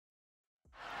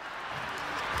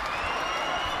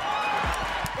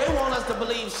want us to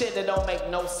believe shit that don't make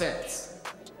no sense.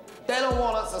 They don't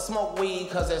want us to smoke weed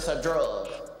because it's a drug.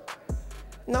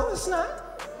 No, it's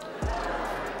not.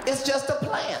 It's just a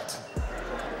plant.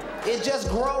 It just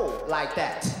grows like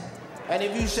that. And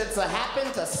if you should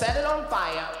happen to set it on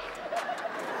fire,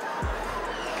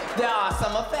 there are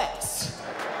some effects.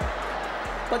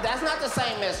 But that's not the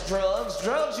same as drugs.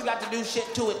 Drugs, you got to do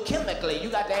shit to it chemically. You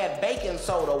got to add baking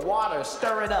soda, water,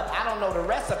 stir it up. I don't know the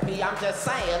recipe, I'm just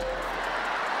saying.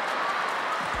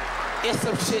 It's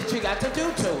some shit you got to do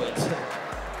to it.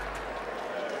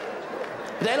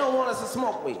 They don't want us to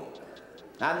smoke weed.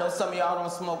 I know some of y'all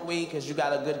don't smoke weed because you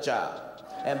got a good job.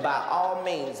 And by all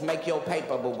means, make your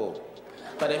paper, boo-boo.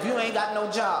 But if you ain't got no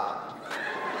job,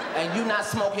 and you not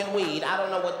smoking weed, I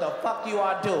don't know what the fuck you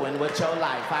are doing with your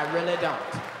life. I really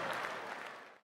don't.